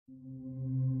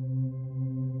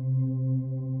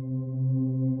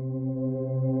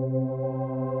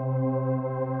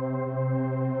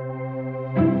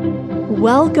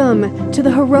Welcome to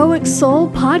the Heroic Soul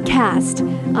Podcast.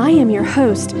 I am your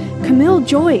host, Camille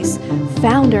Joyce,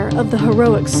 founder of the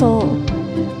Heroic Soul.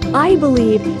 I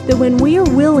believe that when we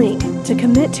are willing to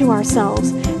commit to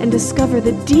ourselves and discover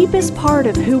the deepest part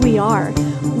of who we are,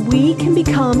 we can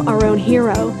become our own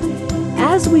hero.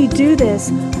 As we do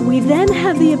this, we then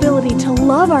have the ability to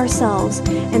love ourselves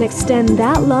and extend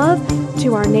that love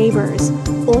to our neighbors,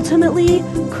 ultimately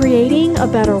creating a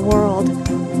better world.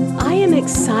 I am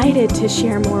excited to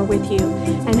share more with you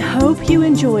and hope you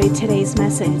enjoyed today's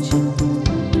message.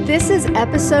 This is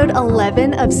episode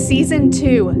 11 of season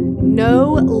 2,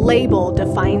 No Label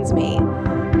Defines Me.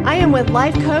 I am with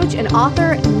life coach and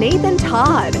author Nathan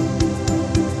Todd.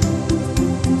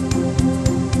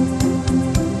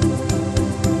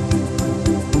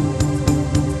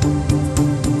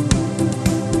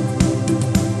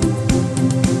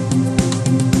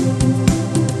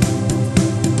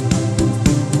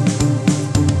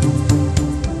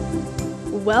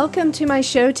 Welcome to my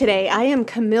show today. I am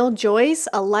Camille Joyce,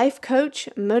 a life coach,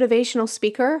 motivational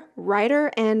speaker,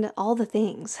 writer, and all the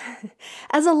things.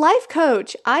 As a life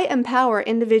coach, I empower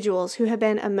individuals who have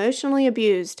been emotionally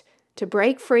abused to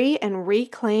break free and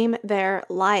reclaim their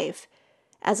life.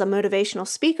 As a motivational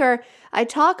speaker, I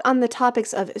talk on the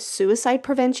topics of suicide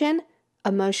prevention,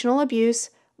 emotional abuse,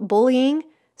 bullying,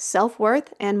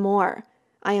 self-worth, and more.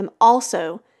 I am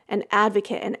also an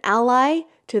advocate and ally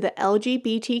to the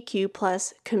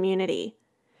LGBTQ+ community.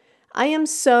 I am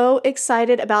so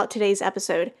excited about today's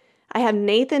episode. I have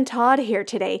Nathan Todd here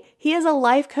today. He is a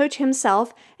life coach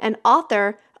himself and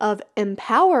author of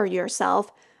Empower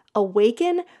Yourself,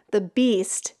 Awaken the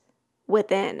Beast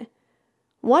Within.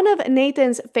 One of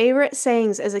Nathan's favorite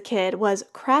sayings as a kid was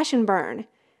crash and burn,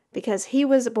 because he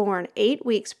was born 8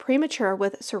 weeks premature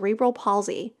with cerebral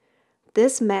palsy.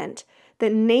 This meant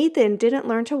that Nathan didn't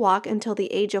learn to walk until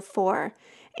the age of 4.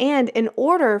 And in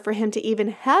order for him to even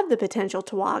have the potential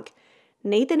to walk,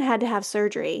 Nathan had to have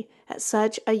surgery at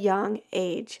such a young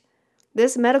age.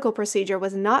 This medical procedure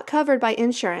was not covered by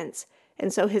insurance,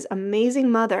 and so his amazing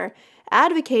mother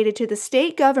advocated to the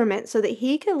state government so that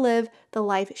he could live the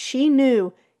life she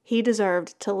knew he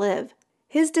deserved to live.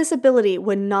 His disability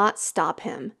would not stop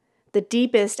him. The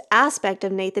deepest aspect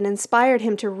of Nathan inspired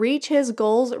him to reach his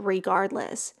goals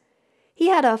regardless. He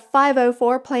had a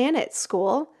 504 plan at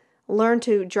school, learned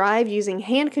to drive using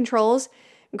hand controls,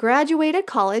 graduated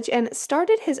college, and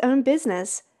started his own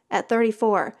business at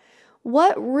 34.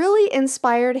 What really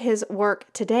inspired his work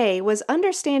today was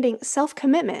understanding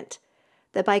self-commitment,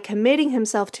 that by committing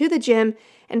himself to the gym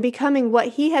and becoming what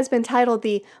he has been titled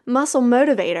the muscle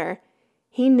motivator,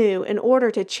 he knew in order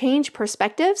to change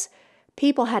perspectives,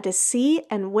 people had to see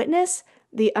and witness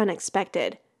the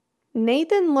unexpected.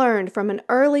 Nathan learned from an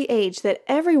early age that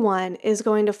everyone is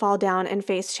going to fall down and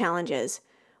face challenges.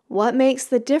 What makes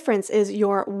the difference is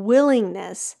your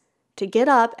willingness to get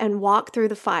up and walk through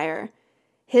the fire.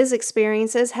 His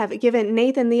experiences have given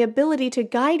Nathan the ability to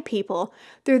guide people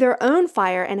through their own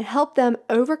fire and help them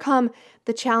overcome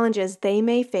the challenges they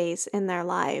may face in their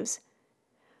lives.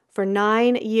 For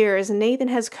 9 years, Nathan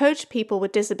has coached people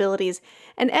with disabilities,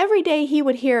 and every day he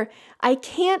would hear, "I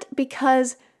can't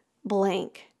because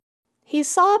blank." He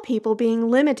saw people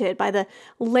being limited by the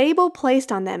label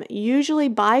placed on them, usually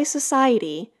by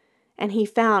society, and he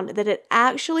found that it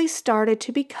actually started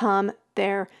to become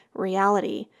their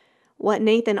reality. What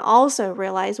Nathan also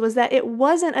realized was that it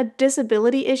wasn't a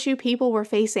disability issue people were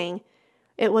facing,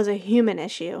 it was a human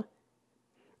issue.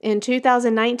 In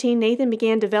 2019, Nathan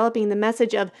began developing the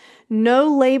message of "No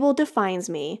label defines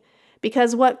me,"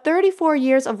 because what 34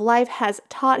 years of life has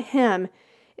taught him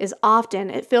is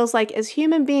often it feels like as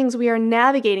human beings we are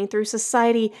navigating through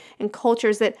society and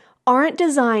cultures that aren't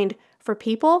designed for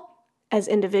people as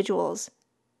individuals.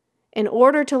 In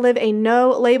order to live a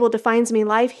no label defines me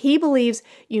life, he believes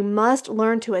you must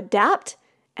learn to adapt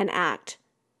and act.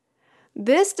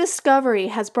 This discovery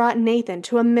has brought Nathan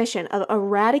to a mission of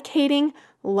eradicating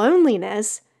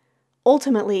loneliness,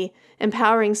 ultimately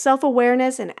empowering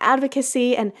self-awareness and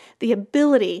advocacy and the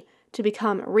ability to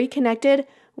become reconnected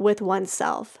with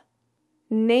oneself.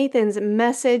 Nathan's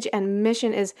message and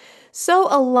mission is so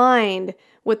aligned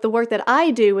with the work that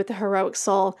I do with the Heroic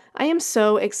Soul. I am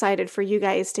so excited for you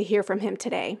guys to hear from him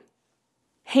today.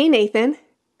 Hey, Nathan.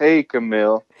 Hey,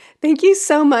 Camille. Thank you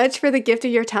so much for the gift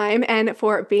of your time and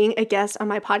for being a guest on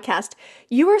my podcast.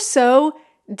 You are so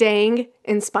dang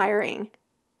inspiring.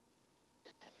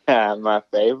 My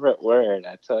favorite word,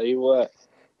 I tell you what.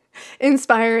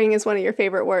 Inspiring is one of your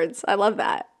favorite words. I love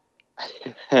that.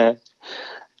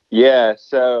 Yeah,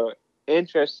 so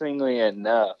interestingly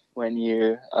enough, when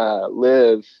you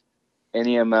live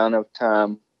any amount of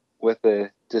time with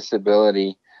a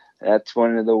disability, that's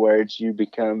one of the words you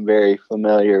become very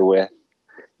familiar with,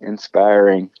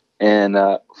 inspiring. And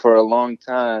for a long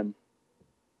time,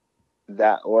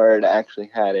 that word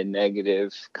actually had a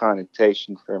negative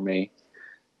connotation for me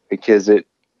because it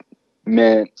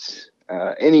meant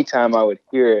anytime I would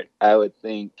hear it, I would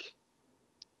think,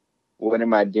 what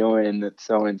am I doing that's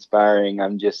so inspiring?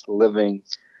 I'm just living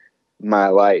my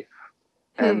life.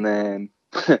 Hmm. And then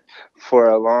for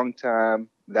a long time,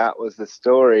 that was the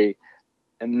story.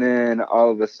 And then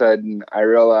all of a sudden, I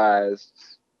realized,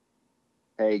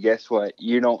 hey, guess what?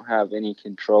 You don't have any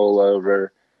control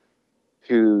over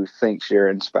who thinks you're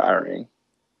inspiring.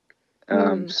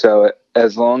 Hmm. So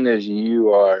as long as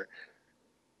you are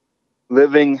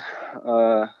living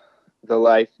uh, the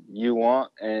life you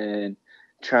want and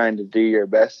trying to do your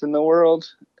best in the world,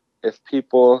 if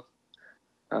people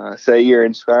say you're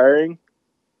inspiring,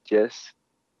 just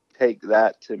take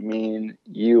that to mean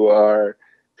you are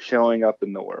showing up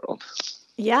in the world.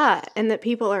 Yeah, and that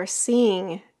people are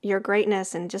seeing your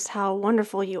greatness and just how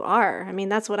wonderful you are. I mean,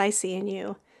 that's what I see in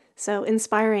you. So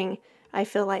inspiring, I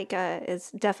feel like,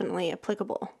 is definitely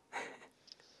applicable.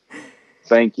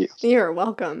 Thank you. You're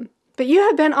welcome. But you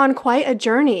have been on quite a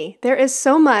journey. There is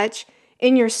so much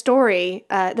in your story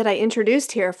that I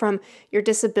introduced here, from your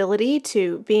disability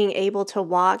to being able to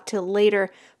walk to later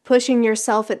pushing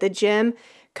yourself at the gym,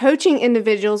 coaching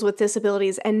individuals with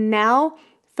disabilities, and now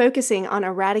focusing on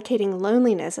eradicating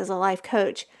loneliness as a life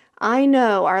coach. I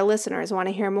know our listeners want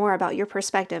to hear more about your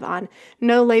perspective on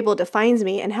No Label Defines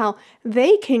Me and how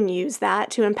they can use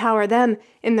that to empower them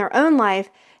in their own life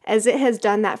as it has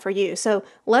done that for you. So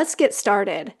let's get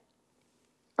started.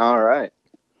 All right.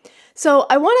 So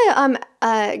I want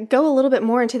to go a little bit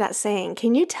more into that saying.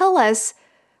 Can you tell us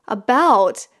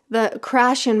about the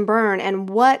crash and burn and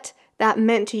what that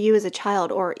meant to you as a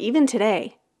child or even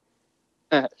today?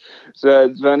 So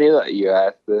it's funny that you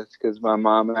asked this because my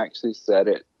mom actually said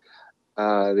it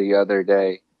the other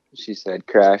day. She said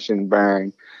crash and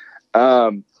burn.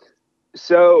 Um,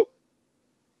 so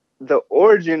the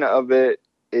origin of it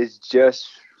is just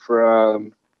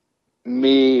from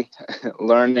me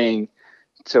learning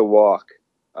to walk.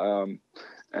 Um,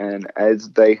 and as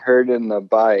they heard in the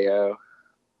bio,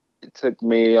 it took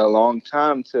me a long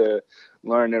time to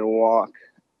learn to walk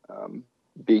um,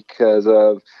 because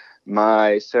of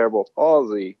my cerebral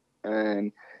palsy.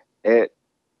 And it,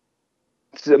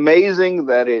 it's amazing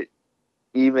that it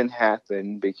even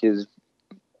happened because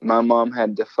my mom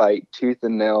had to fight tooth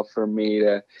and nail for me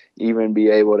to even be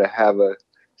able to have a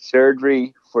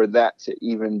surgery for that to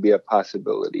even be a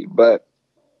possibility. But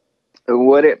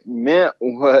what it meant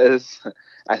was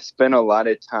I spent a lot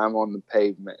of time on the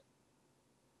pavement.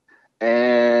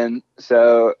 And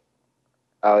so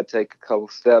I would take a couple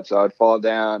steps, I would fall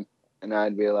down, and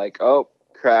I'd be like, oh,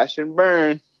 crash and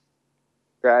burn,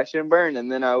 crash and burn.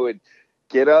 And then I would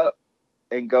get up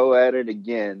and go at it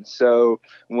again. So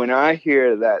when I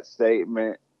hear that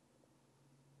statement,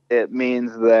 it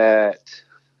means that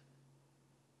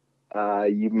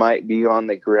you might be on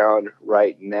the ground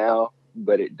right now,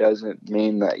 but it doesn't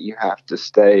mean that you have to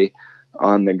stay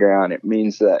on the ground. It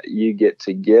means that you get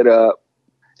to get up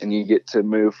and you get to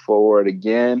move forward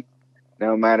again,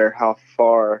 no matter how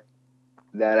far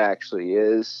that actually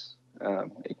is.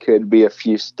 It could be a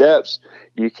few steps.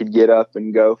 You could get up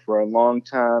and go for a long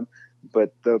time,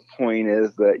 but the point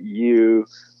is that you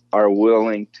are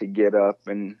willing to get up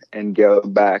and go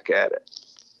back at it.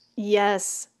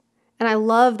 Yes. And I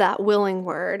love that willing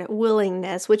word,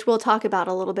 willingness, which we'll talk about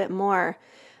a little bit more.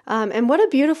 And what a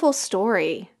beautiful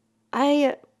story.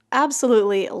 I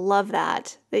absolutely love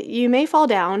that. That you may fall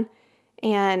down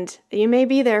and you may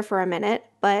be there for a minute,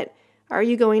 but are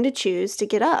you going to choose to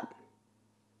get up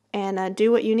and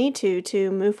do what you need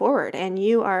to move forward? And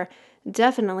you are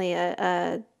definitely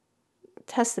a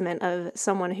testament of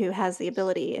someone who has the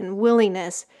ability and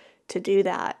willingness to do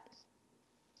that.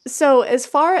 So, as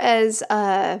far as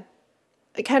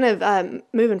kind of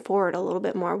moving forward a little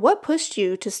bit more, what pushed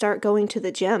you to start going to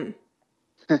the gym?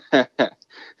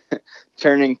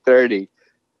 Turning 30.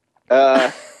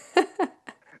 Uh,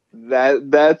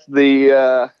 that's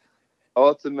the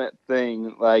ultimate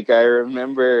thing. Like I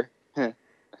remember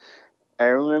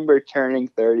turning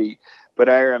 30, but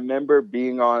I remember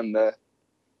being on the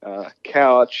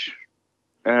couch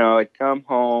and I would come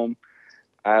home.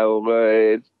 I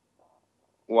would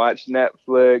watch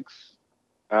Netflix.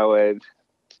 I would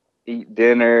eat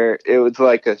dinner. It was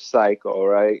like a cycle,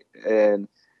 right? And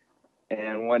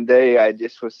one day I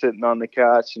just was sitting on the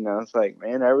couch and I was like,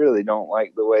 man, I really don't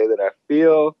like the way that I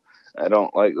feel. I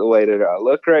don't like the way that I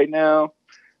look right now.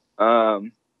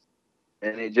 And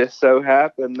it just so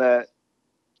happened that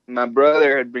my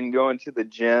brother had been going to the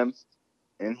gym,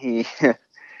 and he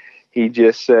he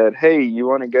just said, "Hey, you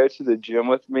want to go to the gym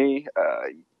with me?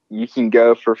 You can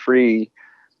go for free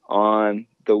on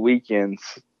the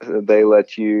weekends. They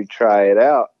let you try it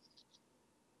out."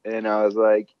 And I was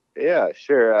like, "Yeah,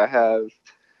 sure. I have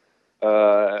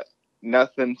uh,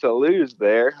 nothing to lose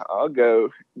there. I'll go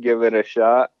give it a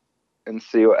shot and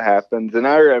see what happens." And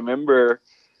I remember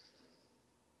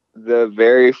the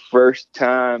very first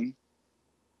time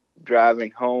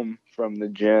driving home from the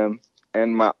gym,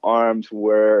 and my arms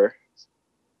were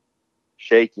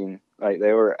shaking. Like,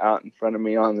 they were out in front of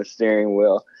me on the steering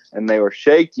wheel, and they were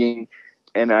shaking.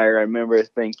 And I remember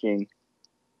thinking,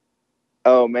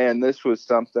 "Oh man, this was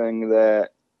something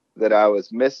that I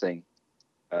was missing.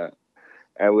 Uh,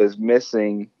 I was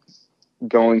missing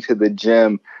going to the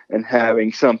gym and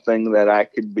having something that I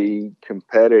could be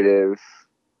competitive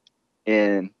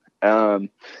in."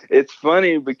 It's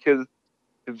funny because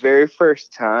the very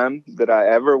first time that I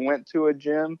ever went to a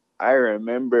gym, I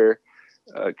remember,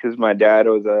 because my dad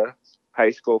was a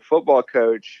high school football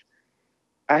coach.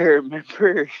 I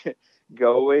remember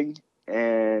going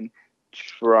and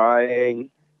trying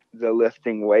the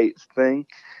lifting weights thing.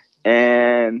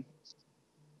 And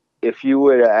if you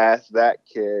would have asked that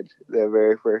kid the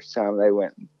very first time they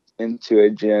went into a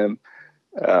gym,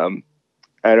 um,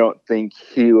 I don't think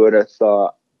he would have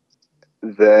thought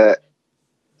that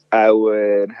I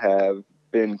would have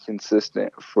been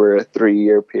consistent for a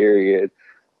 3-year period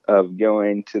of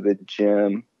going to the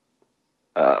gym,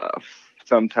 uh,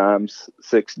 sometimes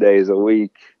 6 days a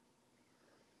week.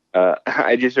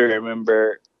 I just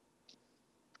remember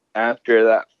after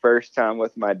that first time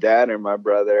with my dad and my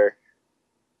brother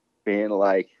being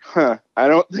like, I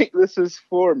don't think this is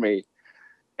for me.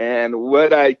 And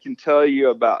what I can tell you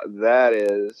about that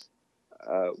is,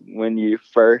 when you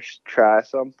first try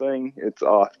something, it's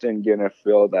often going to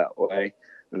feel that way,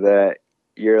 that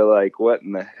you're like, what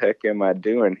in the heck am I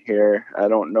doing here? I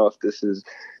don't know if this is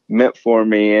meant for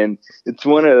me. And it's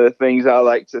one of the things I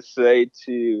like to say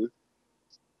to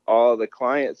all the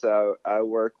clients I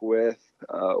work with,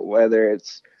 whether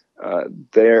it's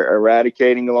they're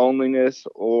eradicating loneliness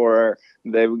or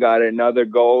they've got another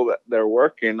goal that they're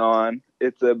working on.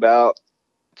 It's about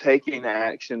taking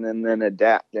action and then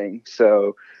adapting.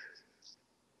 So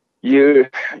you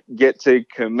get to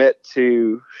commit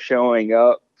to showing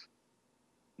up,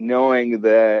 knowing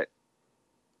that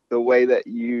the way that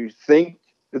you think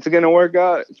it's going to work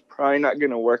out, it's probably not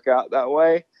going to work out that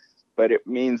way, but it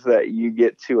means that you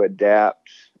get to adapt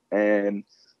and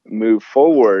move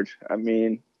forward. I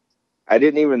mean, I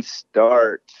didn't even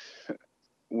start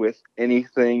with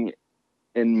anything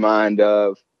in mind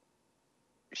of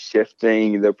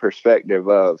shifting the perspective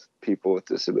of people with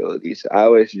disabilities. I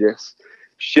was just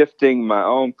shifting my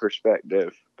own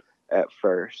perspective at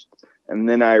first. And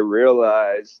then I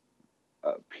realized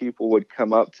people would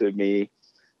come up to me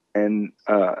and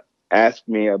ask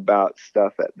me about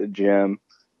stuff at the gym.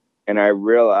 And I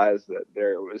realized that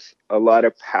there was a lot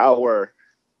of power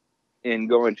in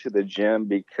going to the gym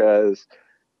because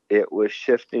it was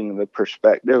shifting the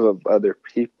perspective of other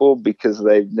people because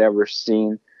they've never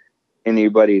seen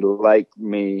anybody like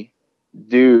me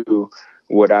do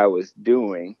what I was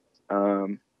doing.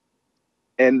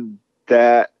 And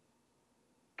that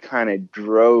kind of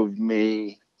drove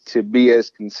me to be as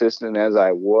consistent as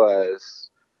I was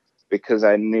because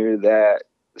I knew that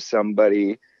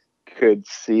somebody could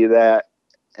see that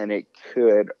and it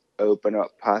could open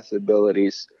up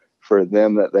possibilities for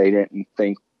them that they didn't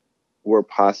think were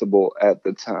possible at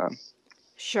the time.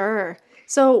 Sure.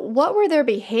 So, what were their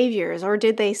behaviors, or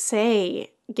did they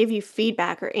say, give you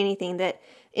feedback or anything that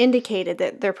indicated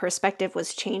that their perspective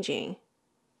was changing?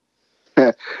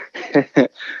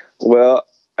 Well,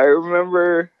 I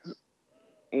remember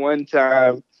one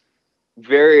time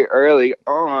very early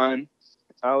on,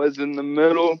 I was in the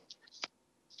middle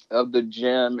of the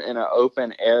gym in an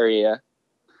open area,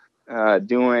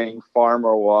 doing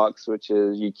farmer walks, which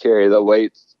is you carry the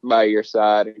weights by your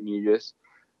side and you just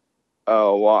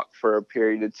walk for a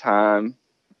period of time.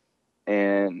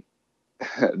 And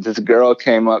this girl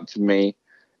came up to me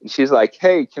and she's like,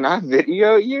 "Hey, can I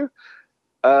video you?"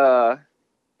 Uh,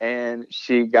 and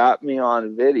she got me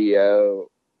on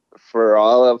video for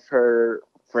all of her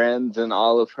friends and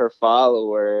all of her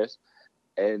followers.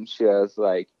 And she was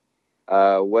like,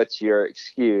 "What's your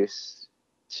excuse?"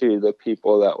 to the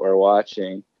people that were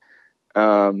watching.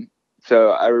 So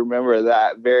I remember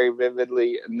that very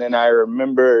vividly. And then I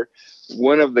remember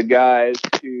one of the guys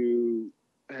who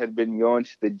had been going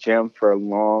to the gym for a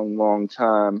long, long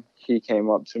time. He came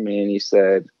up to me and he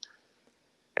said,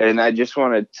 "And I just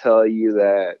want to tell you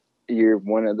that you're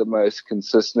one of the most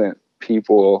consistent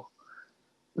people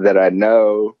that I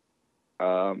know.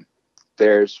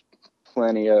 There's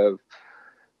plenty of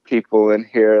people in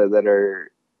here that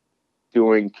are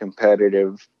doing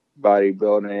competitive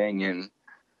bodybuilding and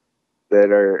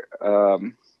that are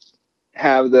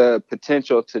have the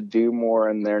potential to do more,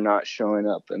 and they're not showing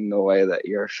up in the way that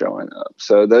you're showing up.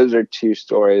 So those are two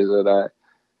stories that I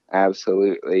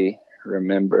absolutely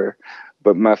remember.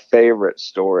 But my favorite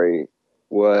story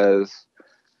was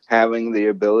having the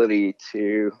ability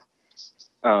to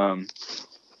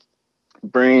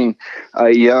bring a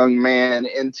young man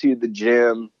into the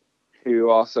gym who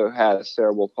also had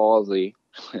cerebral palsy.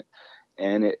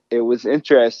 And it was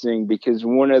interesting because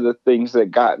one of the things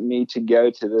that got me to go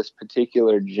to this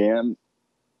particular gym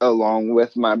along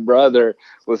with my brother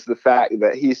was the fact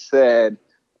that he said,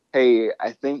 "Hey,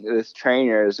 I think this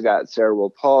trainer has got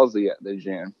cerebral palsy at the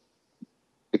gym."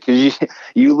 Because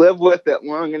you live with it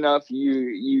long enough,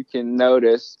 you can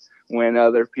notice when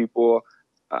other people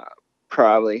uh,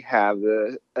 probably have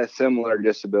a similar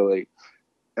disability.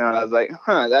 And I was like,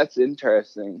 "Huh, that's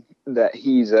interesting that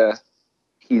he's a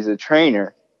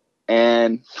trainer."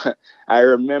 And I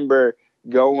remember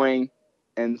going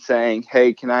and saying,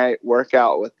 "Hey, can I work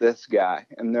out with this guy?"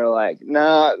 And they're like,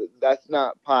 "No, that's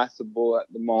not possible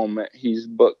at the moment. He's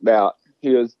booked out." He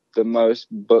was the most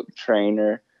booked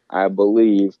trainer, I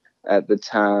believe, at the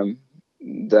time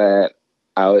that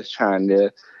I was trying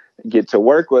to get to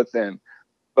work with him.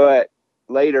 But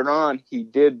later on, he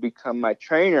did become my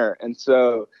trainer. And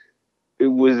so it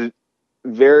was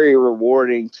very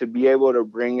rewarding to be able to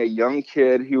bring a young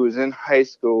kid who was in high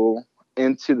school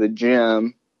into the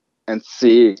gym and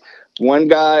see one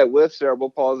guy with cerebral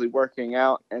palsy working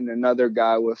out and another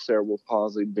guy with cerebral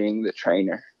palsy being the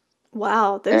trainer.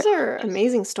 Wow, And those are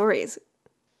amazing stories.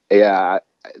 yeah,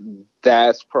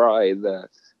 that's probably the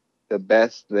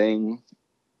best thing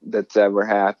that's ever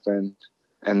happened.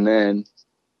 And then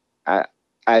I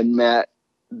I met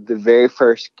the very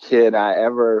first kid I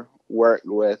ever worked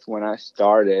with when I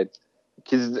started,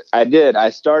 because I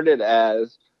started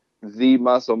as the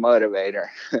muscle motivator.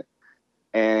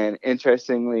 And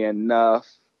interestingly enough,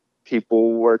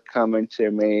 people were coming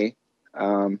to me.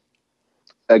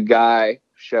 A guy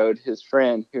showed his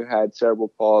friend who had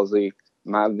cerebral palsy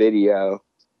my video,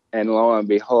 and lo and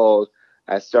behold,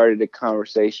 I started a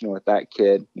conversation with that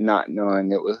kid, not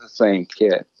knowing it was the same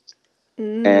kid.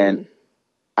 And Mm.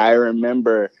 I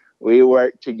remember we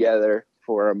worked together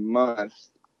for a month,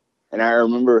 and I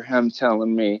remember him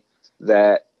telling me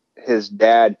that his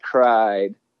dad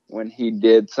cried when he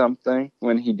did something,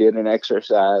 when he did an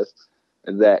exercise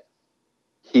that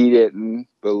he didn't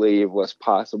believe was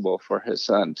possible for his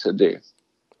son to do.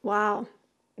 Wow.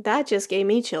 That just gave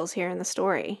me chills hearing the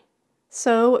story.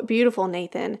 So beautiful,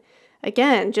 Nathan.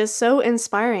 Again, just so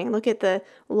inspiring. Look at the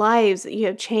lives that you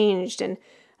have changed and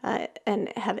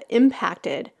have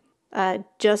impacted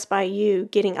just by you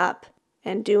getting up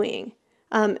and doing.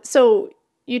 So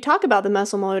you talk about the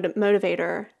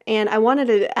motivator, and I wanted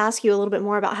to ask you a little bit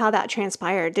more about how that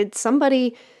transpired. Did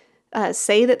somebody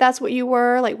say that that's what you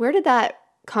were? Like, where did that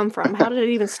come from? How did it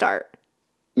even start?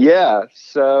 Yeah,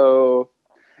 so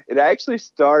it actually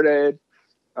started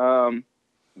um,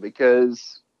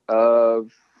 because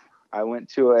of I went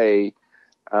to a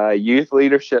youth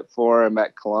leadership forum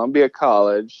at Columbia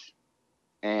College,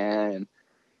 and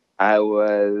I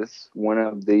was one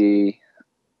of the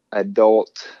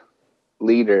adult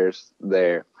leaders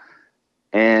there.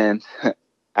 And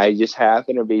I just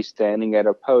happened to be standing at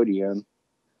a podium,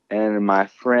 and my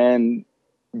friend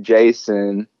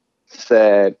Jason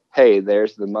said, "Hey,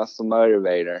 there's the muscle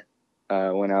motivator,"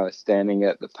 when I was standing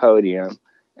at the podium.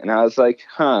 And I was like,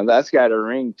 "Huh, that's got a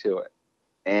ring to it."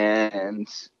 And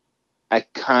I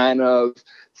kind of,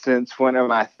 since one of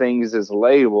my things is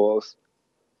labels,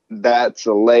 that's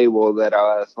a label that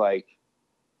I was like,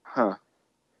 "Huh,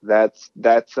 that's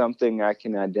something I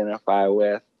can identify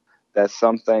with. That's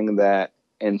something that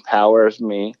empowers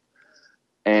me."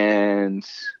 And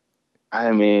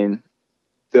I mean,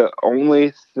 the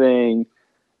only thing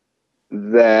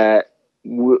that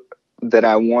that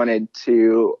I wanted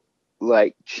to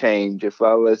like change, if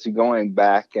I was going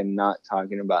back and not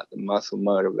talking about the muscle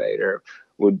motivator,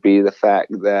 would be the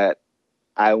fact that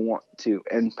I want to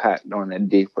impact on a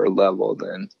deeper level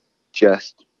than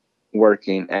just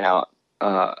working out.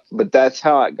 But that's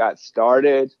how it got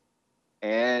started.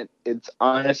 And it's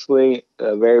honestly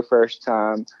the very first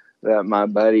time that my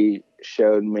buddy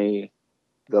showed me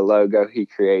the logo he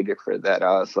created for that,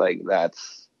 I was like,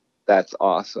 that's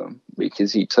awesome,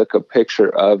 because he took a picture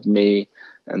of me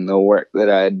and the work that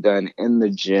I had done in the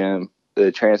gym,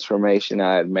 the transformation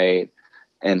I had made,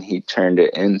 and he turned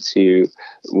it into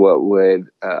what would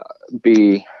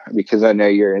be, because I know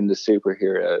you're into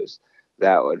superheroes,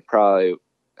 that would probably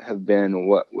have been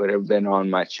what would have been on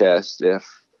my chest if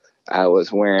I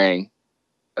was wearing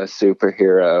a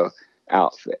superhero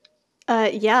outfit.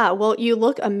 Yeah, well, you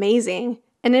look amazing,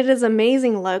 and it is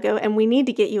amazing logo, and we need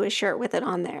to get you a shirt with it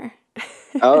on there.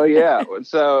 Oh yeah,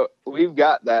 so we've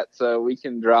got that, so we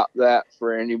can drop that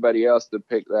for anybody else to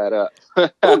pick that up.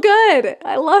 Well, good.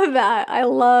 I love that. I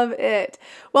love it.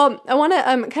 Well, I want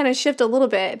to kind of shift a little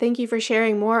bit. Thank you for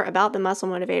sharing more about the muscle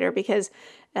motivator, because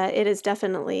it is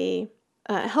definitely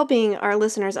helping our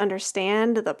listeners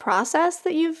understand the process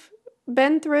that you've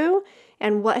been through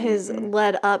and what has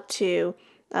led up to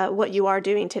what you are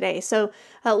doing today. So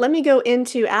let me go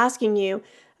into asking you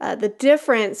the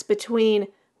difference between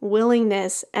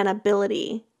willingness and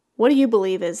ability. What do you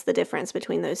believe is the difference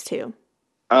between those two?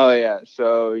 Oh yeah,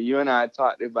 so you and I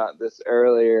talked about this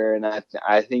earlier, and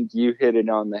I think you hit it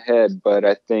on the head. But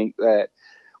I think that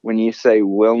when you say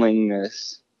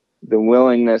willingness, the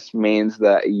willingness means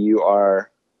that you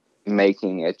are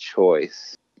making a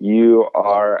choice. You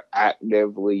are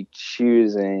actively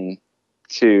choosing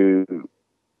to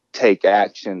take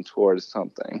action towards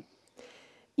something.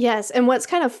 Yes, and what's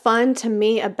kind of fun to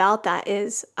me about that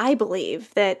is I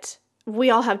believe that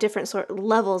we all have different sort of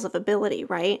levels of ability,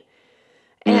 right?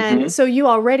 And Mm-hmm. so you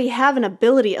already have an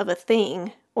ability of a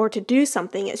thing or to do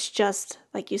something. It's just,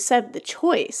 like you said, the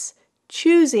choice,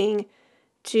 choosing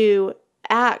to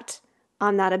act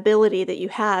on that ability that you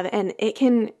have, and it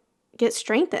can get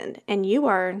strengthened. And you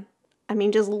are, I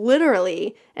mean, just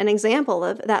literally an example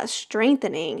of that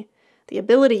strengthening the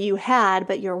ability you had,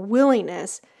 but your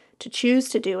willingness to choose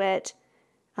to do it.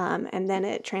 And then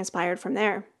it transpired from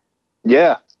there.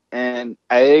 Yeah, and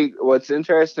I think what's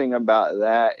interesting about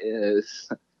that is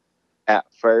at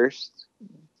first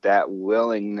that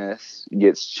willingness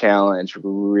gets challenged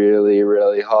really,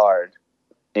 really hard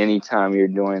anytime you're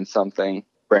doing something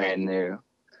brand new.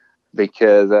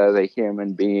 Because as a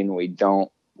human being, we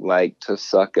don't like to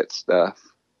suck at stuff.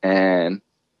 And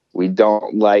we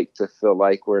don't like to feel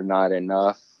like we're not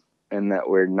enough and that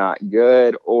we're not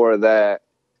good, or that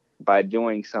by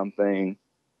doing something,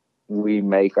 we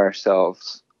make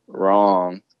ourselves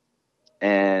wrong.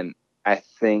 And I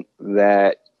think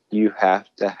that you have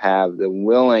to have the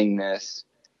willingness.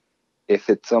 If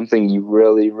it's something you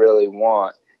really, really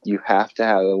want, you have to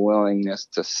have the willingness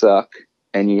to suck,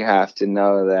 and you have to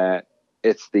know that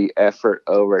it's the effort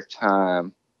over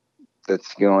time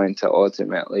that's going to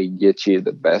ultimately get you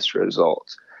the best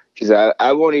results. Because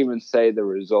I won't even say the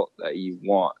result that you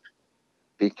want,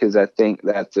 because I think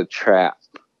that's a trap.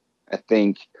 I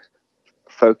think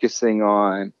focusing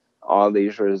on all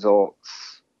these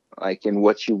results, like in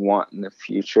what you want in the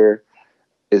future,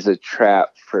 is a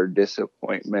trap for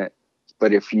disappointment.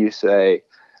 But if you say,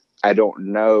 I don't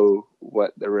know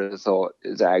what the result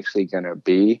is actually going to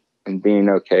be, and being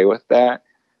okay with that,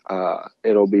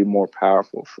 it'll be more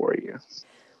powerful for you.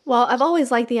 Well, I've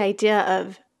always liked the idea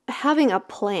of having a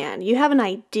plan. You have an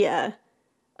idea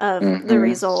of the Mm-hmm.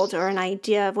 result or an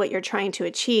idea of what you're trying to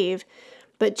achieve,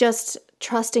 but just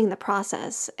trusting the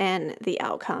process and the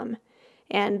outcome.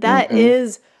 And that Mm-hmm.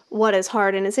 is what is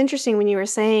hard. And it's interesting when you were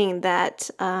saying that,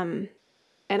 and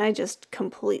I just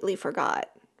completely forgot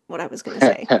what I was going to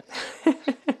say.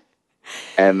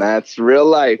 And that's real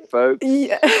life, folks.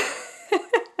 Yeah.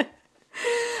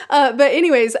 But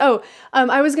anyways,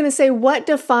 I was going to say, what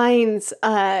defines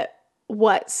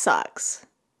what sucks,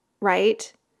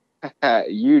 right?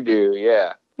 You do,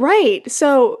 yeah. Right.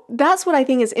 So that's what I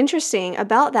think is interesting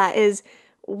about that is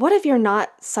what if you're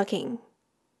not sucking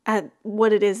at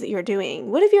what it is that you're doing?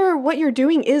 What if what you're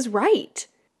doing is right?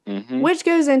 Mm-hmm. Which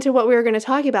goes into what we were going to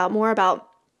talk about more about,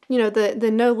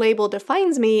 the no label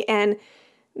defines me and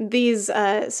these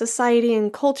society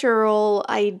and cultural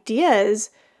ideas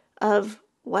of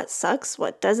what sucks,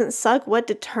 what doesn't suck, what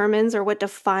determines or what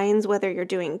defines whether you're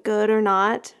doing good or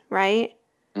not, right?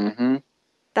 Mm-hmm.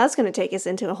 That's going to take us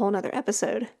into a whole nother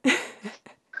episode.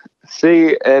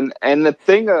 See, and the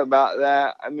thing about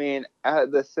that, I mean,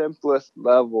 at the simplest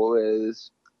level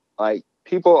is, like,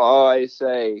 people always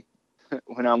say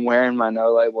when I'm wearing my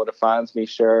No Label Defines Me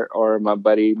shirt, or my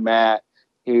buddy Matt,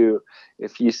 who,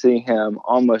 if you see him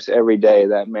almost every day,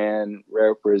 that man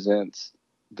represents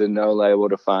the No Label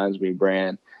Defines Me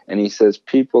brand. And he says,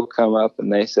 people come up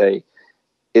and they say,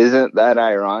 isn't that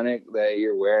ironic that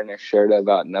you're wearing a shirt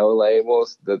about no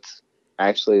labels that's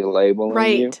actually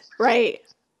labeling you? Right, right.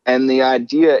 And the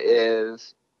idea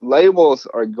is labels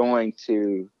are going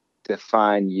to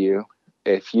define you.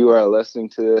 If you are listening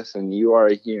to this and you are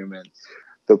a human,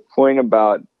 the point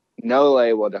about no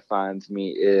label defines me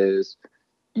is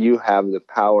you have the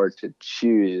power to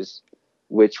choose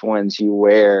which ones you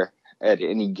wear at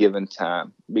any given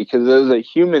time. Because as a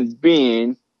human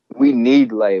being, we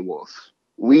need labels.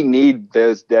 We need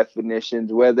those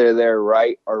definitions, whether they're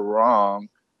right or wrong,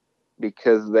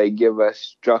 because they give us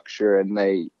structure and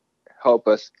they help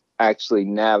us actually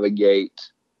navigate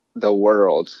the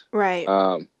world. Right.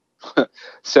 Um,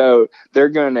 so they're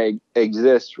going to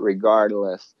exist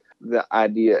regardless. The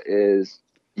idea is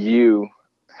you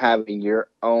having your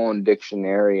own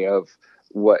dictionary of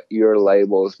what your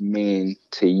labels mean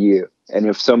to you. And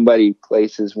if somebody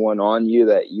places one on you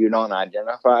that you don't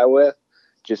identify with,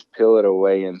 just peel it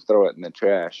away and throw it in the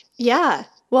trash. Yeah.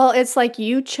 Well, it's like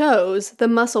you chose the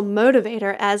muscle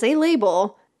motivator as a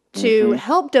label to Mm-hmm.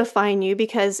 help define you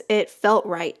because it felt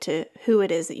right to who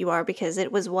it is that you are, because it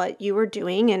was what you were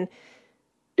doing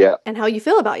Yeah. and how you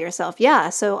feel about yourself.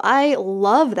 Yeah. So I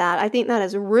love that. I think that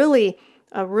is really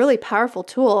a really powerful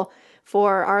tool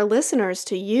for our listeners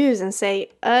to use and say,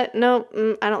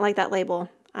 no, I don't like that label.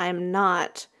 I'm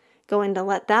not going to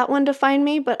let that one define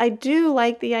me, but I do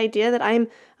like the idea that I'm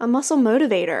a muscle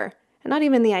motivator. And not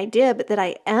even the idea, but that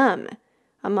I am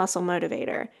a muscle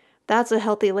motivator. That's a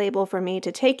healthy label for me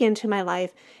to take into my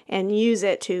life and use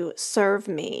it to serve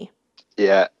me.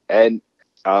 Yeah. And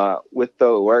with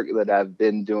the work that I've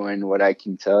been doing, what I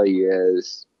can tell you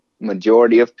is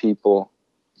majority of people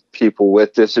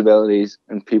with disabilities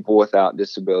and people without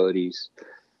disabilities,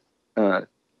 uh,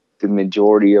 the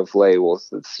majority of labels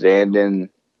that stand in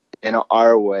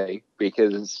our way,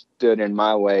 because it stood in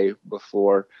my way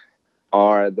before,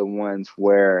 are the ones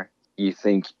where you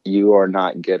think you are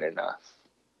not good enough.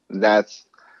 That's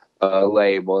a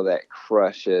label that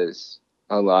crushes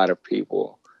a lot of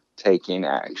people taking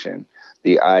action.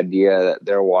 The idea that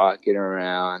they're walking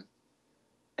around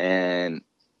and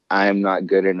I'm not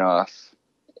good enough,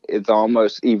 it's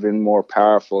almost even more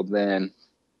powerful than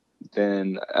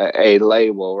a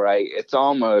label, right? It's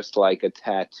almost like a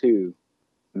tattoo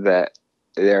that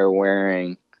they're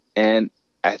wearing. And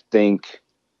I think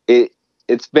it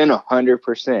it's been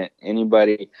 100%.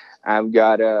 Anybody, I've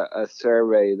got a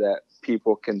survey that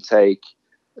people can take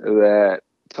that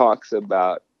talks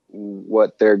about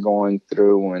what they're going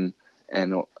through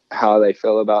and how they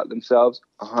feel about themselves.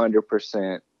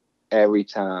 100% every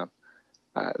time.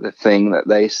 The thing that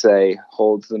they say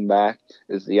holds them back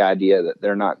is the idea that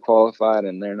they're not qualified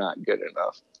and they're not good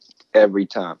enough every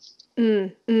time.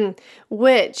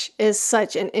 Which is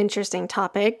such an interesting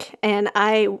topic. And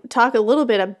I talk a little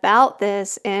bit about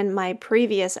this in my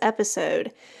previous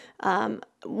episode.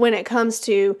 When it comes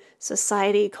to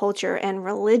society, culture, and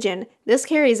religion, this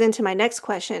carries into my next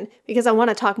question because I want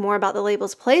to talk more about the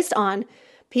labels placed on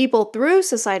people through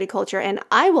society, culture, and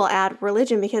I will add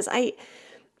religion because I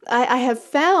have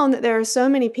found that there are so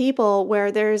many people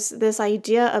where there's this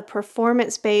idea of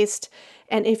performance based,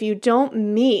 and if you don't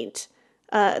meet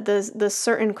the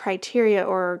certain criteria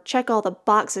or check all the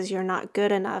boxes, you're not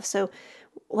good enough. So,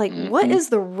 like, what Mm-hmm. is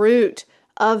the root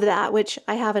of that? Which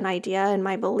I have an idea and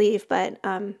my belief, but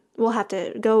we'll have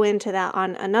to go into that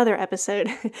on another episode.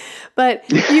 But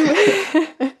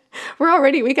you.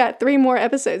 We got 3 more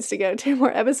episodes to go, 2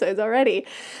 more episodes already.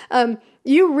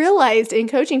 You realized in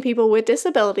coaching people with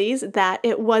disabilities that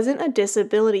it wasn't a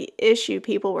disability issue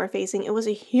people were facing, it was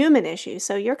a human issue.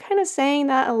 So you're kind of saying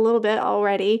that a little bit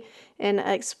already and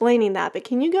explaining that, but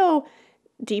can you go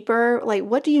deeper? Like,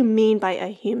 what do you mean by a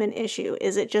human issue?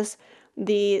 Is it just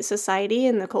the society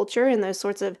and the culture and those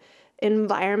sorts of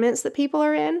environments that people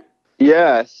are in?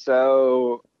 Yeah,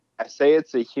 so I say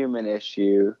it's a human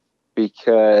issue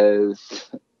because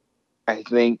I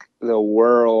think the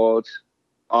world,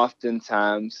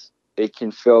 oftentimes, it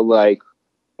can feel like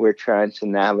we're trying to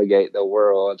navigate the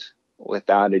world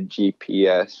without a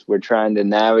GPS. We're trying to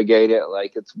navigate it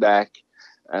like it's back.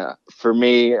 For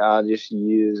me, I'll just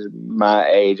use my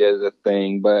age as a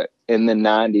thing, but in the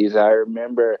 90s, I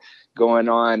remember going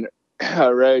on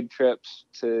road trips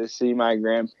to see my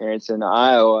grandparents in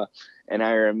Iowa, and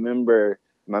I remember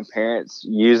my parents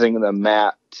using the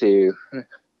map to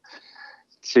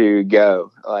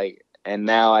go. Like, and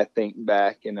now I think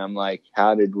back and I'm like,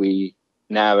 how did we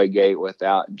navigate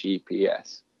without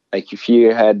GPS? Like, if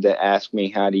you had to ask me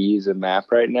how to use a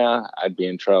map right now, I'd be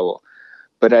in trouble.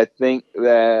 But I think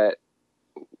that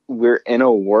we're in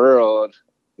a world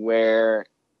where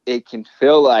it can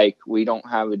feel like we don't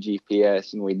have a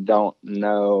GPS and we don't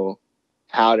know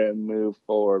how to move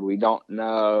forward. We don't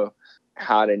know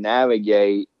how to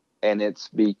navigate. And it's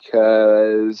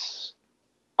because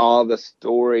all the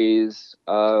stories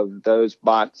of those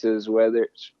boxes, whether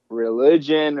it's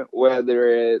religion, whether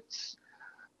it's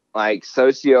like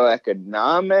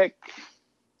socioeconomic,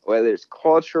 whether it's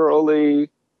culturally,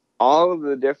 all of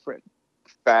the different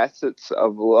facets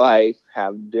of life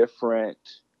have different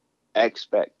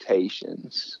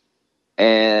expectations,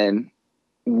 and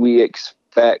we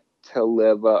expect to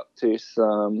live up to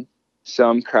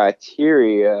some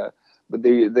criteria. But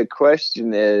the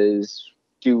question is,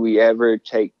 do we ever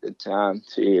take the time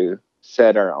to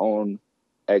set our own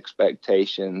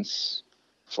expectations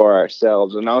for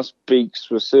ourselves? And I'll speak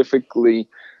specifically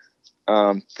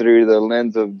through the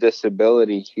lens of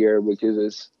disability here, because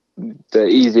it's the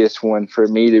easiest one for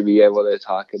me to be able to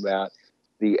talk about.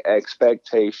 The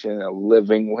expectation of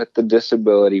living with the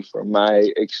disability, from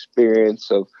my experience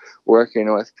of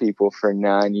working with people for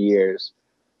 9 years,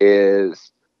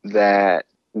 is that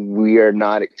we are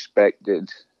not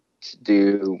expected to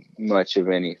do much of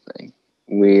anything.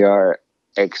 We are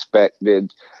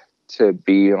expected to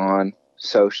be on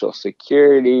Social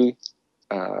Security.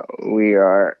 We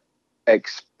are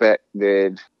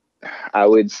expected, I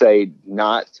would say,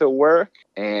 not to work.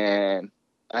 And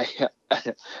I,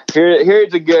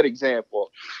 here's a good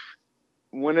example.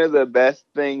 One of the best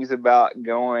things about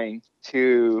going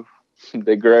to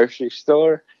the grocery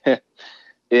store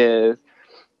is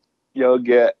you'll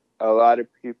get a lot of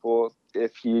people,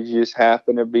 if you just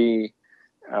happen to be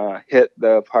hit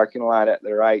the parking lot at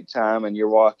the right time and you're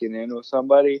walking in with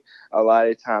somebody. A lot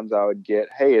of times I would get,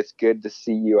 "Hey, it's good to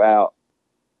see you out."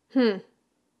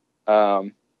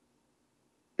 Um,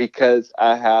 because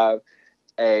I have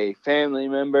a family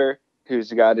member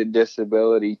who's got a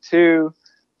disability too,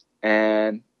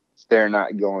 and they're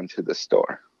not going to the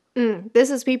store. This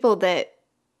is people that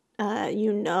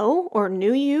you know or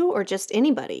knew you or just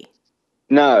anybody?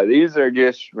 No, these are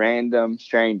just random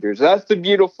strangers. That's the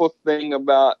beautiful thing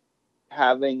about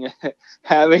having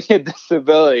having a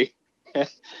disability.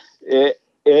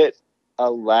 It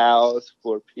allows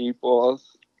for people,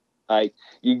 like,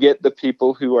 you get the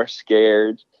people who are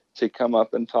scared to come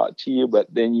up and talk to you, but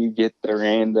then you get the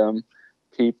random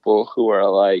people who are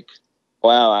like,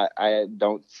 "Wow, I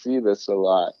don't see this a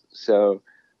lot, so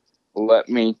let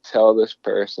me tell this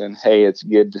person, hey, it's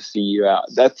good to see you out."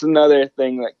 That's another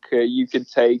thing that you could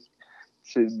take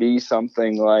to be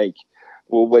something like,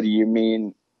 "Well, what do you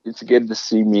mean it's good to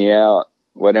see me out?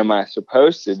 What am I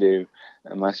supposed to do?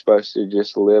 Am I supposed to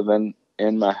just live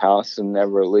in my house and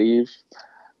never leave?"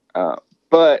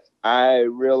 But I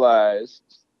realized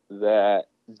that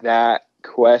that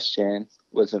question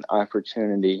was an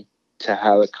opportunity to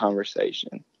have a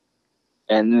conversation.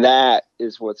 And that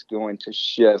is what's going to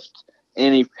shift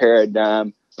any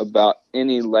paradigm about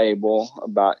any label,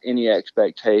 about any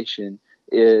expectation,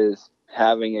 is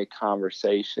having a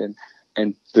conversation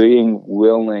and being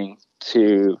willing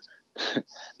to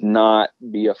not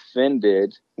be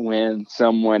offended when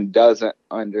someone doesn't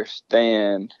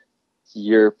understand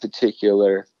your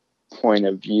particular point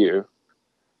of view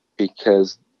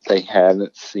because they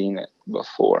haven't seen it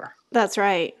before. That's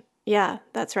right. Yeah,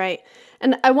 that's right.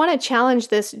 And I want to challenge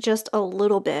this just a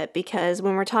little bit, because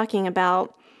when we're talking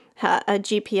about a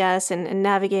GPS and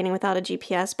navigating without a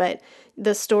GPS, but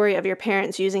the story of your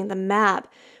parents using the map,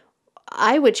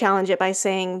 I would challenge it by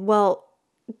saying, well,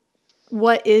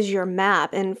 what is your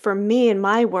map? And for me in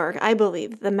my work, I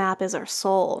believe the map is our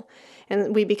soul,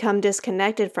 and we become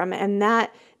disconnected from it. And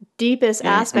that deepest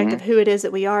aspect of who it is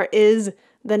that we are is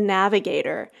the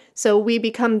navigator. So we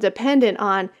become dependent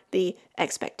on the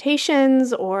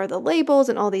expectations or the labels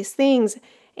and all these things.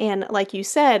 And like you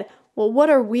said, well, what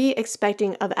are we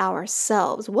expecting of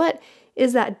ourselves? What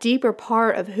is that deeper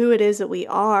part of who it is that we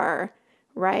are,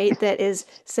 right? That is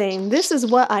saying, this is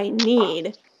what I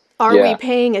need. Are we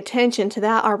paying attention to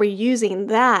that? Are we using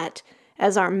that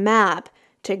as our map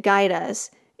to guide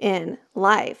us in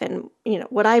life? And,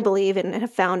 what I believe and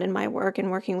have found in my work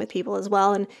and working with people as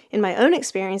well, and in my own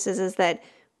experiences, is that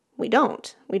we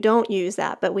don't. We don't use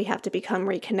that, but we have to become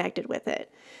reconnected with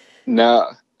it.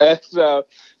 No. So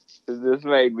this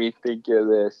made me think of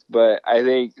this, but I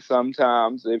think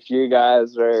sometimes if you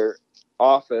guys are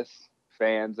Office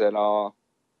fans at all,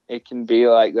 it can be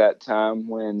like that time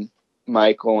when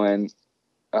Michael and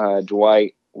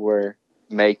Dwight were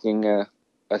making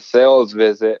a sales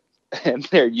visit and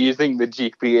they're using the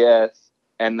GPS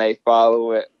and they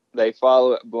follow it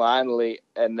blindly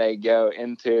and they go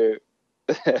into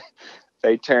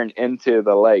they turn into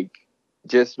the lake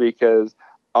just because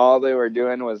all they were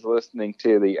doing was listening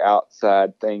to the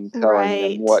outside thing telling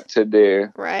them what to do.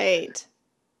 Right.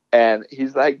 And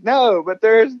he's like, "No, but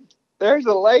there's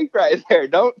a lake right there.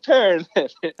 Don't turn."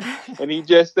 And he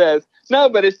just says, "No,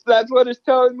 but that's what it's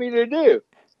telling me to do."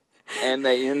 And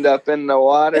they end up in the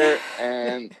water.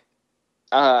 And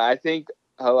I think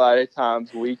a lot of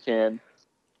times we can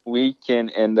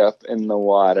end up in the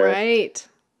water, right,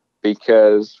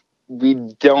 because we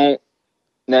don't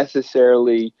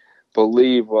necessarily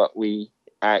believe what we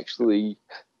actually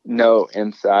know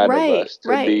inside of Right, us to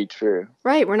right, be true.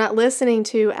 right. We're not listening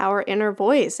to our inner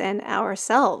voice and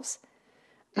ourselves.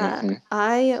 Hmm.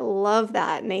 I love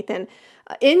that, Nathan.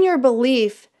 In your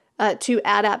belief to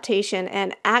adaptation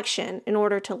and action in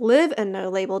order to live a no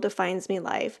label defines me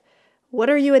life, what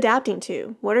are you adapting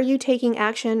to? What are you taking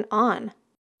action on?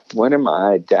 What am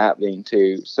I adapting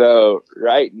to? So,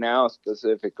 right now,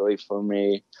 specifically for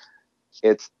me,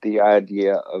 it's the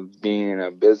idea of being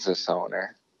a business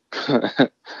owner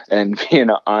and being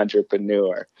an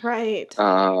entrepreneur. Right.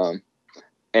 Um,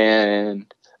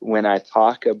 and when I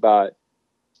talk about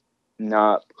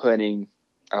not putting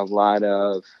a lot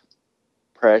of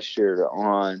pressure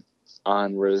on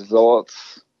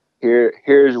results,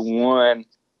 here's one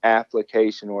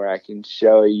application where I can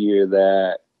show you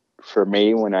that for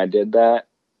me, when I did that,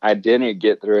 I didn't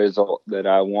get the result that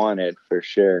I wanted for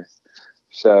sure.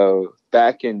 So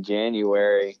back in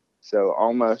January, so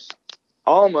almost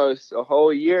a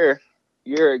whole year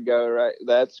ago, right?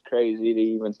 That's crazy to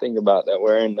even think about that.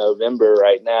 We're in November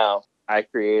right now. I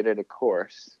created a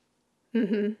course,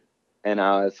 Mm-hmm. and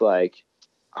I was like,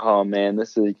 oh man,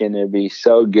 this is going to be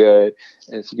so good.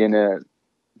 It's going to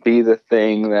be the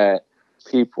thing that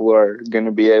people are going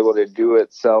to be able to do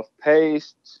it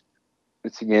self-paced.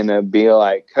 It's going to be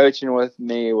like coaching with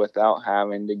me without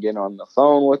having to get on the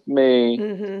phone with me.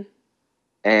 Mm-hmm.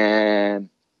 And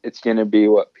it's going to be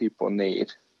what people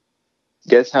need.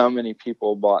 Guess how many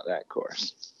people bought that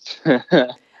course?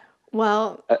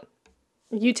 Well,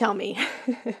 you tell me.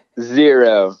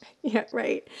 Zero. Yeah,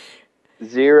 right.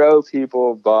 Zero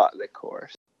people bought the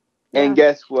course. And Yeah,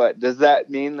 guess what? Does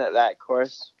that mean that that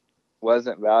course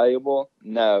wasn't valuable?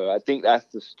 No, I think that's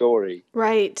the story.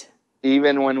 right.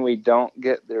 Even when we don't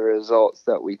get the results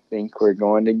that we think we're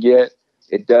going to get,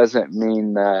 it doesn't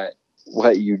mean that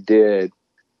what you did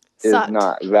is Sucked.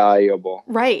 not valuable.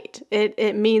 Right.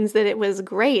 It means that it was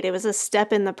great. It was a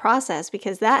step in the process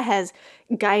because that has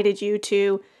guided you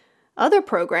to other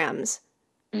programs.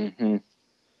 Mm-hmm.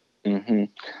 Mm-hmm.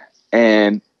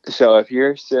 And so if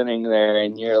you're sitting there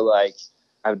and you're like,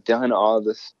 I've done all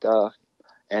this stuff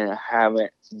and I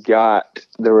haven't got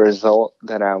the result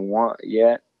that I want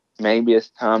yet, maybe it's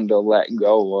time to let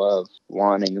go of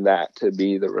wanting that to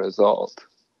be the result and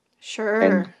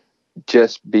Sure.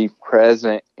 just be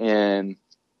present and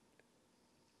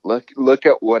look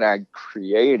at what I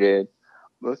created,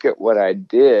 look at what I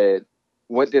did,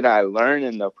 what did I learn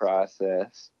in the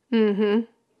process, Mm-hmm.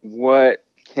 what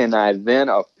can I then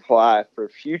apply for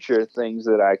future things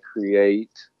that I create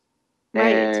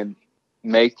Right. and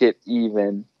make it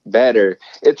even better.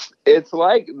 It's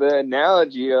like the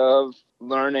analogy of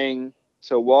learning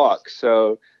to walk.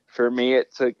 So for me,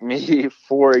 it took me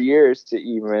 4 years to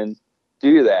even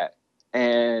do that.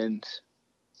 And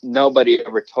nobody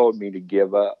ever told me to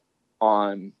give up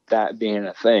on that being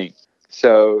a thing.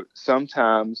 So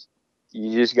sometimes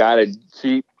you just got to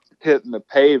keep hitting the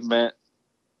pavement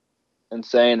and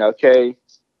saying, okay,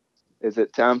 is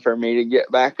it time for me to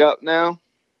get back up now?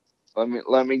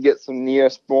 Let me get some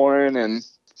Neosporin and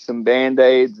some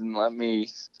Band-Aids and let me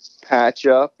patch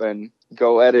up and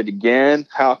go at it again.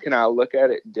 How can I look at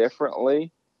it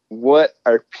differently? What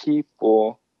are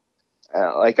people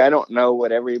like? I don't know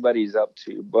what everybody's up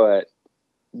to, but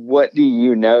what do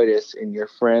you notice in your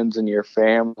friends and your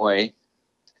family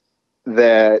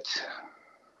that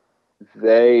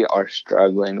they are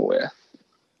struggling with?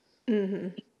 Mm-hmm.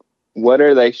 What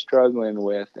are they struggling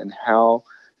with, and how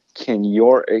can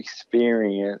your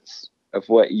experience of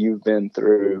what you've been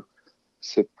through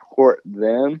support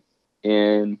them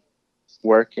in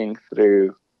working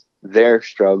through their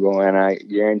struggle? And I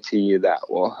guarantee you that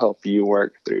will help you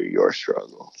work through your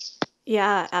struggle.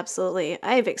 Yeah, absolutely.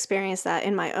 I've experienced that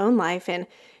in my own life and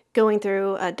going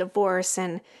through a divorce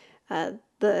and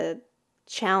the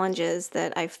challenges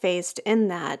that I faced in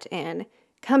that and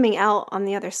coming out on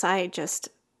the other side just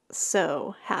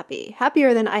so happy,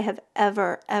 happier than I have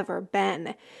ever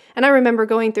been. And I remember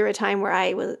going through a time where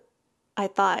I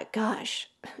thought, gosh,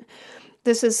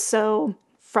 this is so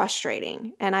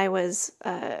frustrating. And I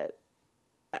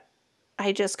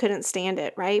just couldn't stand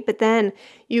it, right? But then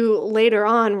you later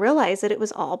on realize that it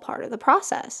was all part of the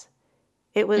process.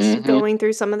 It was Mm-hmm. going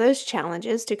through some of those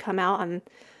challenges to come out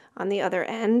on the other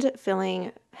end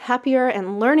feeling happier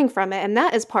and learning from it. And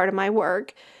that is part of my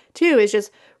work too, is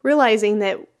just realizing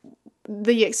that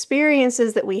the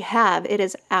experiences that we have, it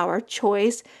is our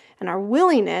choice and our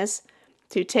willingness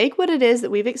to take what it is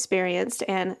that we've experienced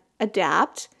and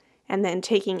adapt, and then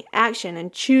taking action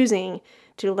and choosing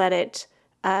to let it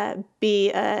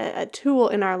be a tool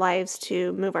in our lives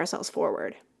to move ourselves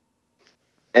forward.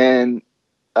 And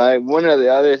one of the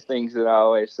other things that I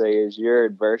always say is your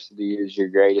adversity is your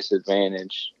greatest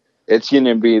advantage. It's going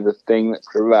to be the thing that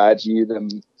provides you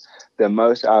the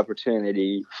most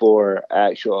opportunity for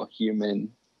actual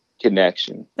human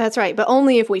connection. That's right, but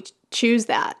only if we choose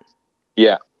that.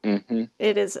 Yeah. Mm-hmm.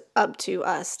 It is up to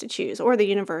us to choose, or the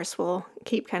universe will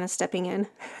keep kind of stepping in.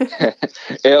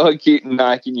 It'll keep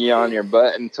knocking you on your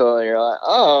butt until you're like,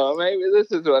 oh, maybe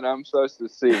this is what I'm supposed to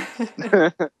see.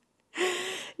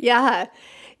 Yeah.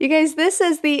 You guys, this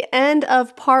is the end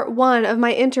of part 1 of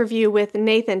my interview with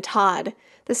Nathan Todd.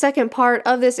 The second part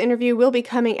of this interview will be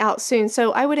coming out soon,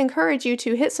 so I would encourage you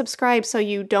to hit subscribe so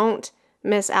you don't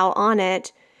miss out on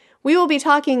it. We will be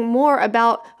talking more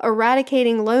about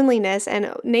eradicating loneliness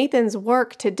and Nathan's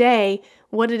work today,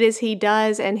 what it is he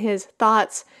does, and his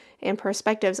thoughts and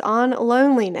perspectives on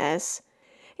loneliness.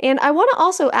 And I want to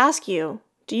also ask you,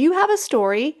 do you have a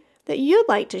story that you'd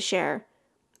like to share?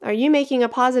 Are you making a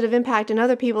positive impact in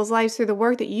other people's lives through the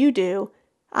work that you do?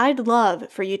 I'd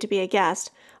love for you to be a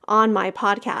guest on my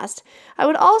podcast. I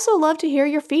would also love to hear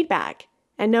your feedback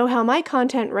and know how my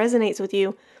content resonates with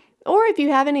you, or if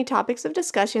you have any topics of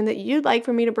discussion that you'd like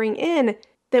for me to bring in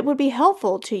that would be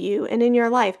helpful to you and in your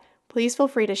life, please feel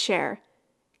free to share.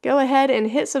 Go ahead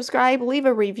and hit subscribe, leave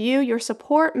a review. Your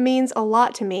support means a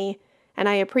lot to me, and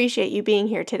I appreciate you being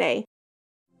here today.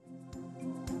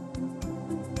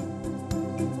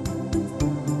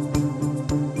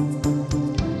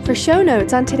 For show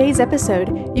notes on today's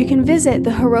episode, you can visit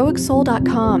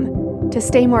theheroicsoul.com. To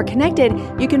stay more connected,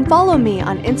 you can follow me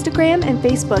on Instagram and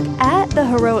Facebook at The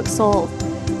Heroic Soul.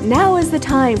 Now is the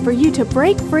time for you to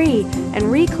break free and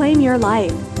reclaim your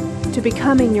life, to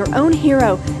becoming your own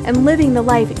hero and living the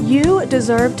life you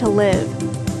deserve to live.